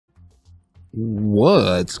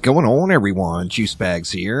What's going on, everyone?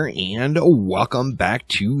 Juicebags here, and welcome back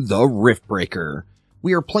to the Riftbreaker.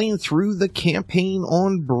 We are playing through the campaign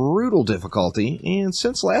on brutal difficulty, and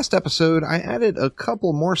since last episode, I added a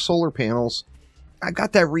couple more solar panels. I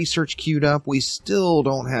got that research queued up. We still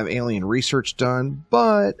don't have alien research done,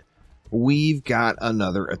 but we've got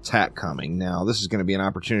another attack coming. Now, this is going to be an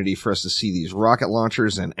opportunity for us to see these rocket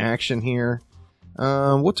launchers in action here.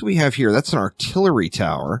 What do we have here? That's an artillery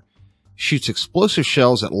tower. Shoots explosive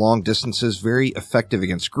shells at long distances, very effective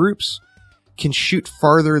against groups. Can shoot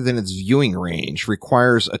farther than its viewing range.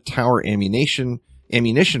 Requires a tower ammunition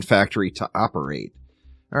factory to operate.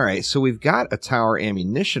 Alright, so we've got a tower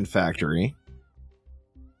ammunition factory.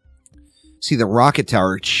 See, the rocket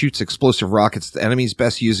tower shoots explosive rockets. The enemy's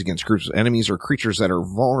best used against groups of enemies or creatures that are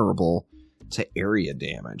vulnerable to area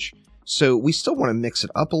damage. So we still want to mix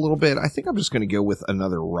it up a little bit. I think I'm just going to go with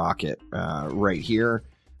another rocket right here.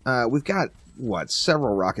 We've got,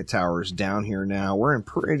 several rocket towers down here now. We're in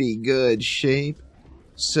pretty good shape.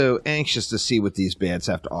 So anxious to see what these bads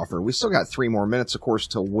have to offer. We still got 3 more minutes, of course,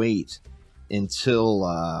 to wait until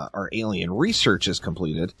our alien research is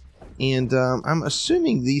completed. And I'm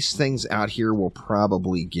assuming these things out here will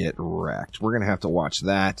probably get wrecked. We're going to have to watch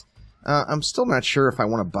that. I'm still not sure if I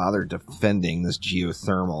want to bother defending this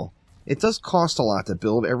geothermal. It does cost a lot to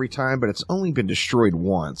build every time, but it's only been destroyed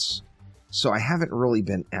once. So I haven't really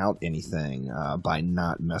been out anything by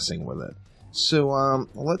not messing with it. So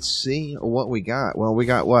let's see what we got. Well, we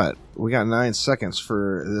got what? We got 9 seconds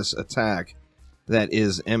for this attack that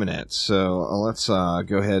is imminent. So let's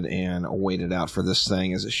go ahead and wait it out for this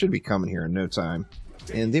thing, as it should be coming here in no time.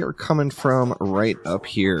 And they are coming from right up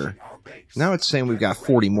here. Now it's saying we've got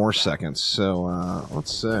 40 more seconds. So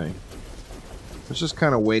let's see. Let's just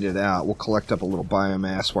kind of wait it out. We'll collect up a little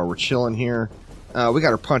biomass while we're chilling here. We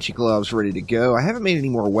got our punchy gloves ready to go. I haven't made any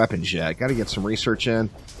more weapons yet. Got to get some research in.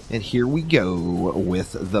 And here we go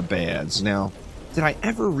with the bads. Now, did I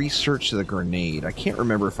ever research the grenade? I can't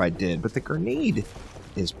remember if I did, but the grenade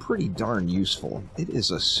is pretty darn useful. It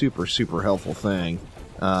is a super, super helpful thing.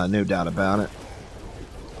 No doubt about it.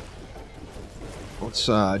 Let's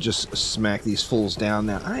just smack these fools down.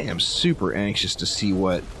 Now, I am super anxious to see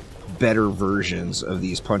what better versions of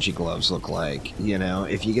these punchy gloves look like. You know,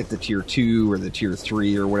 if you get the tier 2 or the tier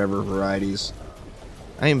 3 or whatever varieties.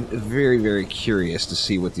 I am very, very curious to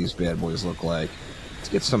see what these bad boys look like. Let's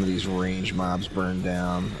get some of these range mobs burned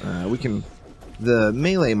down. The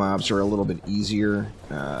melee mobs are a little bit easier,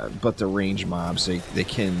 but the range mobs, they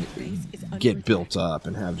can get built up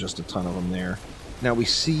and have just a ton of them there. Now we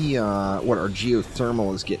see what our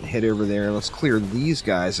geothermal is getting hit over there. Let's clear these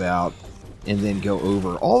guys out and then go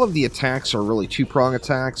over. All of the attacks are really 2-prong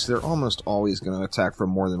attacks. They're almost always going to attack from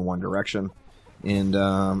more than one direction. And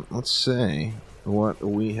let's see what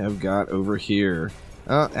we have got over here.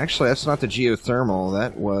 Actually, that's not the geothermal.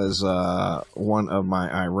 That was one of my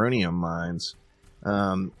ironium mines.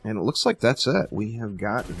 And it looks like that's it. We have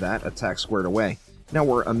got that attack squared away. Now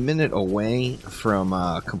we're a minute away from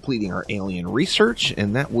completing our alien research,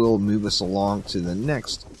 and that will move us along to the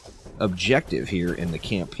next objective here in the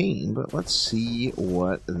campaign, but let's see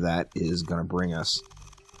what that is going to bring us.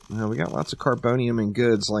 Now, we got lots of carbonium and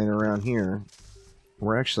goods laying around here.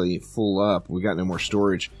 We're actually full up. We got no more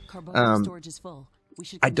storage. Storage is full.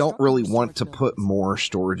 I don't really want to put more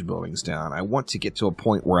storage buildings down. I want to get to a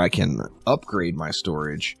point where I can upgrade my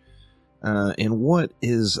storage. And what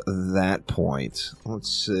is that point? Let's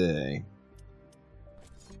see.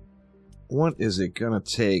 What is it going to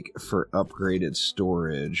take for upgraded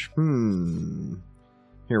storage?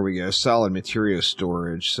 Here we go. Solid material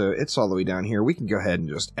storage. So it's all the way down here. We can go ahead and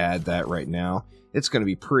just add that right now. It's going to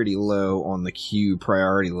be pretty low on the queue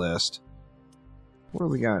priority list. What do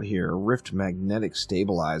we got here? Rift magnetic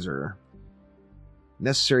stabilizer.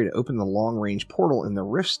 Necessary to open the long-range portal in the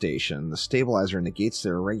Rift station. The stabilizer negates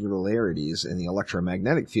the irregularities in the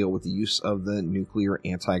electromagnetic field with the use of the nuclear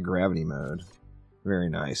anti-gravity mode.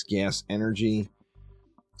 Very nice. Gas energy.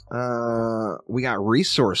 We got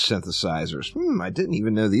resource synthesizers. I didn't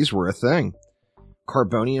even know these were a thing.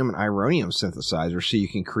 Carbonium and ironium synthesizers, so you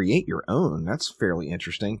can create your own. That's fairly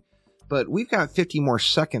interesting. But we've got 50 more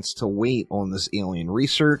seconds to wait on this alien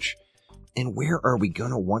research. And where are we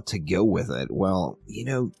going to want to go with it? Well, you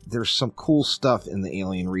know, there's some cool stuff in the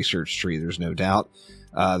alien research tree, there's no doubt.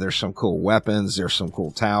 There's some cool weapons. There's some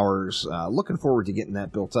cool towers. Looking forward to getting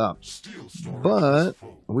that built up. But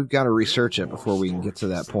we've got to research it before we can get to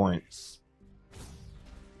that point.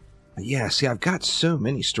 Yeah, see, I've got so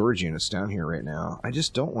many storage units down here right now. I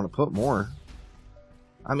just don't want to put more.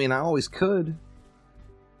 I mean, I always could.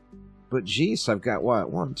 But geez, I've got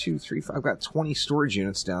what? 1, 2, 3, 4. I've got 20 storage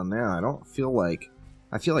units down now. I don't feel like...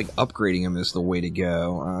 I feel like upgrading them is the way to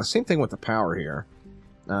go. Same thing with the power here.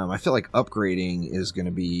 I feel like upgrading is going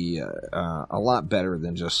to be a lot better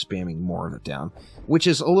than just spamming more of it down, which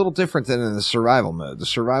is a little different than in the survival mode. The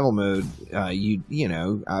survival mode, you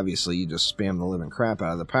know, obviously you just spam the living crap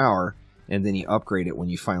out of the power, and then you upgrade it when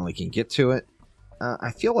you finally can get to it.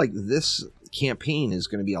 I feel like this campaign is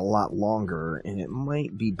going to be a lot longer, and it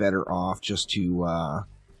might be better off just to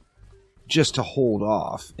hold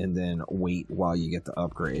off and then wait while you get the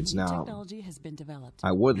upgrades. Now, technology has been developed.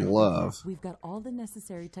 I would love... We've got all the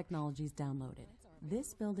necessary technologies downloaded.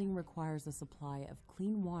 This building requires a supply of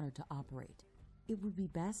clean water to operate. It would be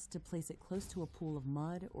best to place it close to a pool of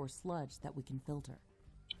mud or sludge that we can filter.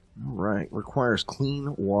 All right, requires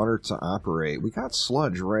clean water to operate. We got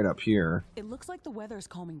sludge right up here. It looks like the weather is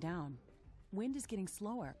calming down. Wind is getting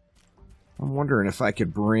slower. I'm wondering if I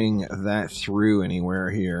could bring that through anywhere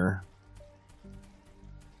here.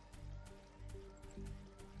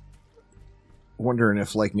 Wondering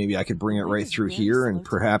if, like, maybe I could bring it right through here and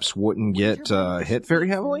perhaps wouldn't get hit very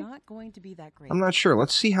heavily. I'm not sure.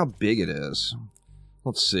 Let's see how big it is.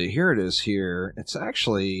 Let's see. Here it is here. It's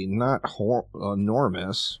actually not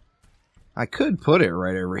enormous. I could put it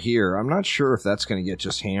right over here. I'm not sure if that's going to get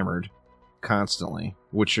just hammered constantly,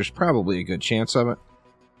 which there's probably a good chance of it.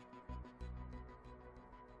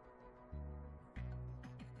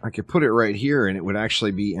 I could put it right here and it would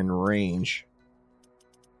actually be in range.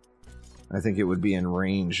 I think it would be in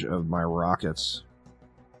range of my rockets.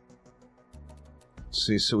 Let's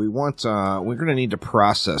see, so we want, we're going to need to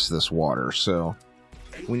process this water, so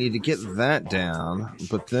we need to get that down,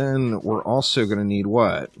 but then we're also going to need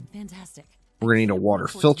what? Fantastic. We're going to need a water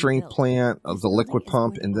filtering plant, the liquid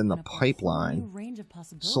pump, and then the pipeline.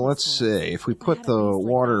 So let's see, if we put the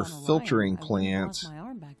water filtering plant,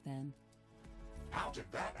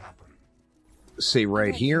 say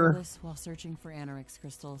right here, while searching for Anorix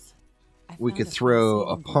crystals. we could throw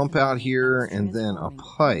a pump out here and then a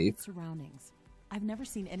pipe. I've never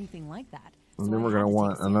seen anything like that. And then we're going to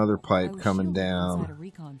want another pipe coming down. A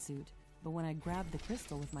recon suit, but when I grabbed the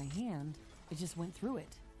crystal with my hand, it just went through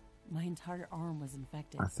it. My entire arm was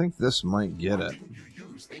infected. I think this might get it. You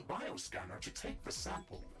use a bioscanner to take the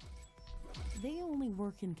sample. They only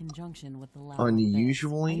work in conjunction with the lab.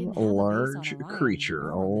 Unusually large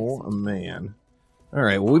creature. Oh, man. All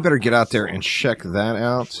right, well, we better get out there and check that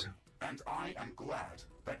out. And I am glad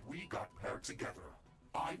that we got paired together.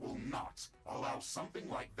 I will not allow something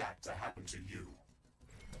like that to happen to you.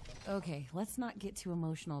 Okay, let's not get too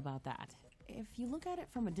emotional about that. If you look at it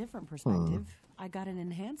from a different perspective, I got an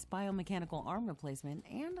enhanced biomechanical arm replacement,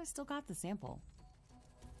 and I still got the sample.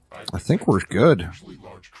 I think we're good.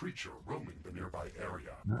 Large creature roaming the nearby area.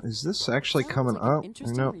 Now, is this actually coming up?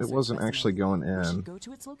 No, it wasn't actually going in.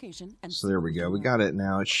 So there we go. We got it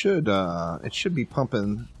now. It should be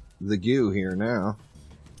pumping the goo here now.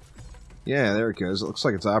 Yeah, there it goes. It looks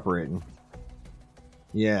like it's operating.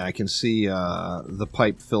 Yeah, I can see the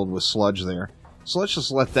pipe filled with sludge there. So let's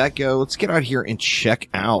just let that go. Let's get out here and check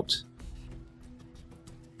out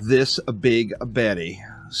this big Betty.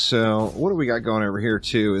 So what do we got going over here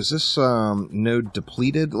too? Is this node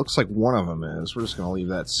depleted? It looks like one of them is. We're just going to leave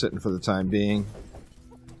that sitting for the time being.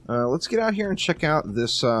 Let's get out here and check out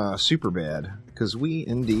this super bad, because we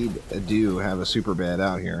indeed do have a super bad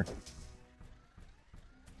out here.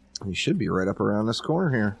 He should be right up around this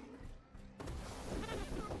corner here.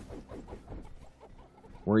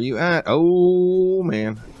 Where are you at? Oh,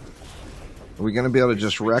 man. Are we going to be able to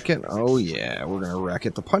just wreck it? Oh, yeah, we're going to wreck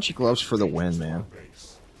it. The punchy gloves for the win, man.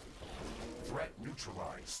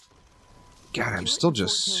 God, I'm still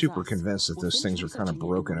just super convinced that those things are kind of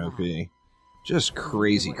broken OP. Just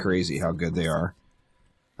crazy, crazy how good they are.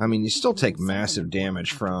 I mean, you still take massive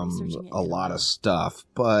damage from a lot of stuff,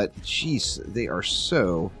 but, jeez, they are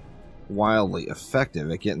so wildly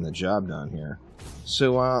effective at getting the job done here.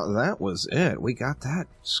 So, that was it. We got that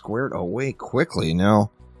squared away quickly.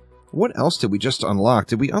 Now, what else did we just unlock?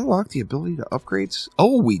 Did we unlock the ability to upgrade?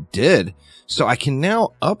 Oh, we did. So I can now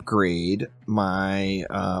upgrade my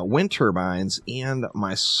wind turbines and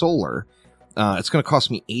my solar. It's going to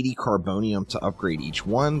cost me 80 carbonium to upgrade each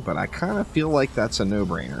one, but I kind of feel like that's a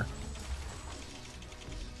no-brainer.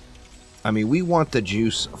 I mean, we want the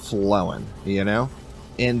juice flowing, you know?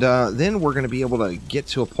 And then we're going to be able to get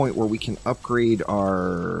to a point where we can upgrade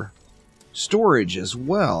our storage as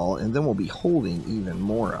well, and then we'll be holding even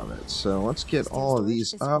more of it. So let's get all of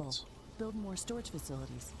these up. Build more storage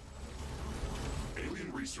facilities.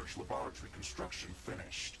 Alien research laboratory construction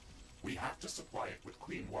finished. We have to supply it with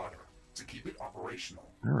clean water to keep it operational.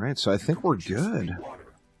 All right, so I think we're good.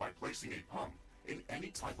 by placing a pump in any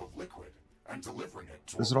type of liquid and delivering it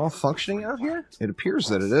to Is it all functioning out here? It appears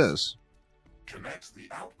that it is. Connect the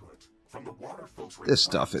output from the water filtering. This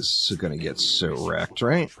stuff is going to get so wrecked,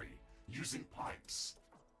 right? Using pipes.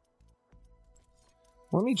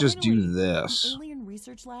 Let me just do this. The Alien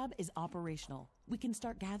Research Lab is operational. We can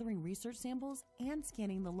start gathering research samples and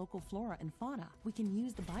scanning the local flora and fauna. We can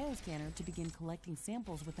use the bioscanner to begin collecting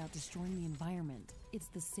samples without destroying the environment. It's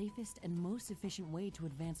the safest and most efficient way to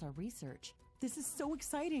advance our research. This is so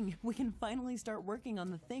exciting. We can finally start working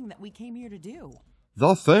on the thing that we came here to do.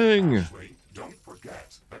 The thing! Actually, don't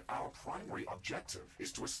forget that our primary objective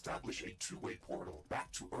is to establish a two-way portal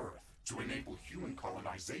back to Earth to enable human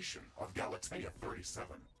colonization of Galatea 37.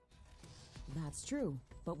 That's true,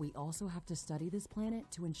 but we also have to study this planet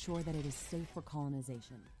to ensure that it is safe for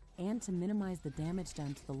colonization, and to minimize the damage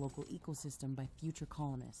done to the local ecosystem by future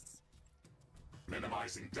colonists.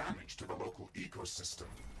 Minimizing damage to the local ecosystem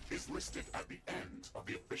is listed at the end of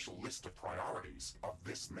the official list of priorities of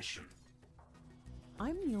this mission.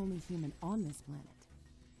 I'm the only human on this planet.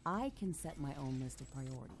 I can set my own list of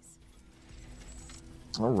priorities.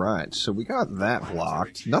 Alright, so we got that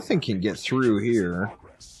blocked. Nothing can get through here.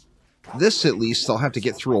 This, at least, they'll have to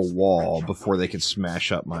get through a wall before they can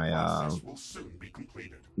smash up my,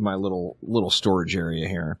 my little storage area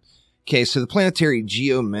here. Okay, so the planetary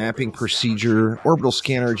geo-mapping procedure, orbital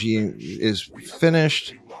scanner is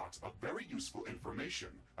finished. A lot of very useful information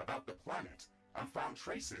about the planet and found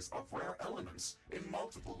traces of rare elements in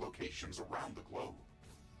multiple locations around the globe.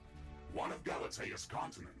 One of Galatea's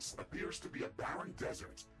continents appears to be a barren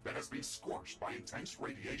desert that has been scorched by intense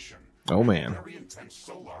radiation Oh man. very intense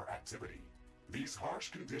solar activity. These harsh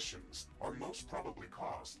conditions are most probably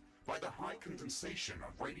caused by the high condensation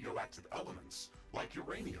of radioactive elements like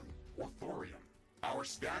uranium or thorium. Our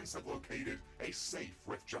scans have located a safe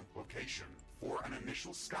rift jump location for an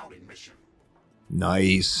initial scouting mission.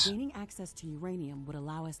 Nice. Gaining access to uranium would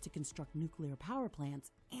allow us to construct nuclear power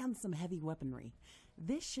plants and some heavy weaponry.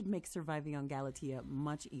 This should make surviving on Galatea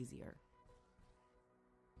much easier.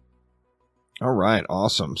 All right,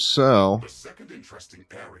 awesome. So, The second interesting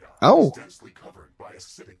area Oh. is densely covered by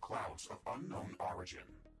acidic clouds of unknown origin.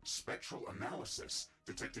 Spectral analysis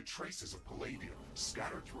detected traces of palladium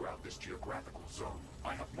scattered throughout this geographical zone.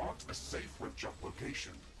 I have marked a safe rift jump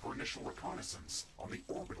location for initial reconnaissance on the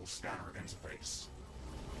orbital scanner interface.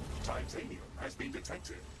 Titanium has been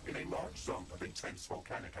detected in a large zone of intense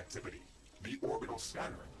volcanic activity. The orbital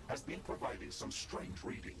scanner has been providing some strange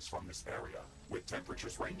readings from this area, with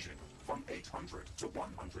temperatures ranging from 800 to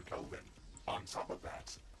 100 Kelvin. On top of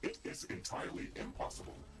that, it is entirely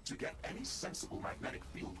impossible to get any sensible magnetic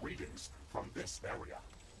field readings from this area.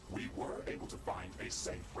 We were able to find a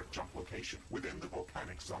safe rift jump location within the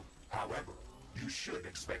volcanic zone. However, you should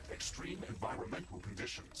expect extreme environmental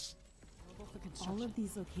conditions. All of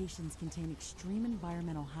these locations contain extreme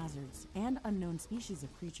environmental hazards and unknown species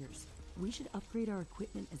of creatures. We should upgrade our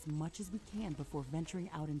equipment as much as we can before venturing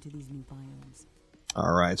out into these new biomes.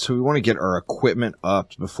 all right, so we want to get our equipment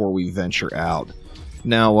up before we venture out.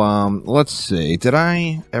 Now, let's see. Did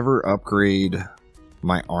I ever upgrade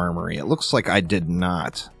my armory? It looks like I did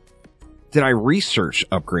not. Did I research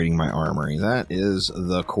upgrading my armory? That is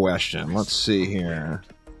the question. Let's see here.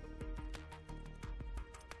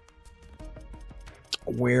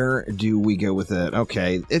 Where do we go with it?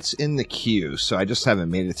 Okay, it's in the queue, so I just haven't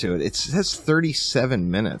made it to it. It says 37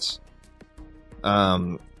 minutes.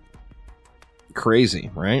 Crazy,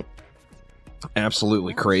 right?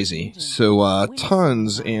 Absolutely crazy. So,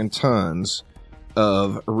 tons and tons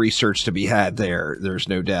of research to be had there. There's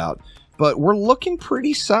no doubt. But we're looking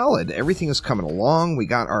pretty solid. Everything is coming along. We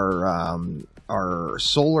got our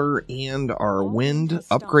solar and our wind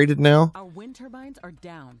upgraded now. Our wind turbines are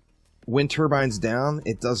down. Wind turbines down,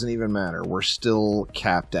 it doesn't even matter. We're still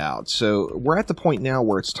capped out. So we're at the point now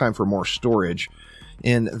where it's time for more storage.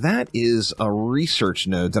 And that is a research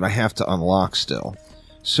node that I have to unlock still.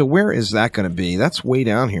 So where is that going to be? That's way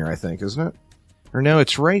down here, I think, isn't it? Or no,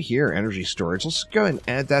 it's right here, energy storage. Let's go ahead and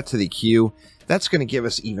add that to the queue. That's going to give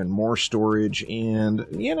us even more storage. And,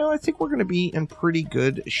 you know, I think we're going to be in pretty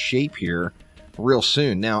good shape here real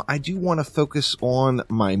soon. Now, I do want to focus on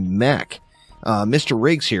my mech. Mr.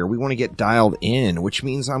 Riggs here, we want to get dialed in, which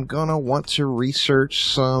means I'm going to want to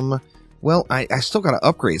research some... Well, I still got an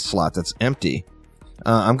upgrade slot that's empty.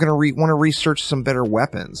 I'm going to want to research some better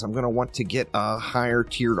weapons. I'm going to want to get a higher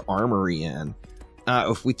tiered armory in.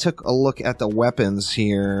 If we took a look at the weapons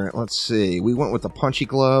here, let's see. We went with the punchy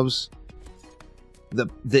gloves.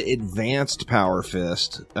 The advanced power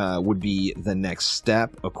fist would be the next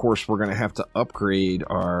step. Of course, we're going to have to upgrade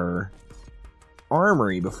our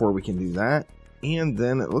armory before we can do that. And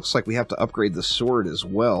then it looks like we have to upgrade the sword as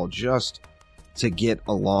well, just to get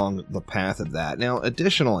along the path of that. Now,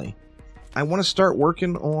 additionally, I want to start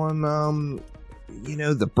working on, you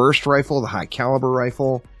know, the burst rifle, the high caliber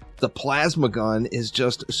rifle. The plasma gun is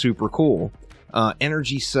just super cool.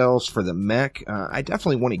 Energy cells for the mech. I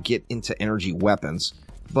definitely want to get into energy weapons,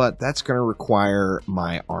 but that's going to require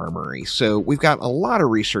my armory. So we've got a lot of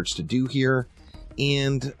research to do here,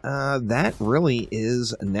 and that really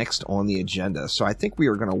is next on the agenda. So I think we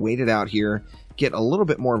are going to wait it out here, get a little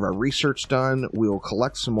bit more of our research done. We'll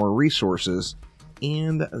collect some more resources,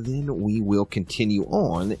 and then we will continue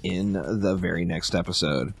on in the very next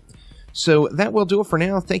episode. So that will do it for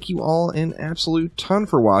now. Thank you all an absolute ton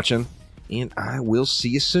for watching, and I will see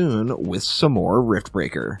you soon with some more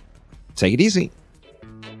Riftbreaker. Take it easy.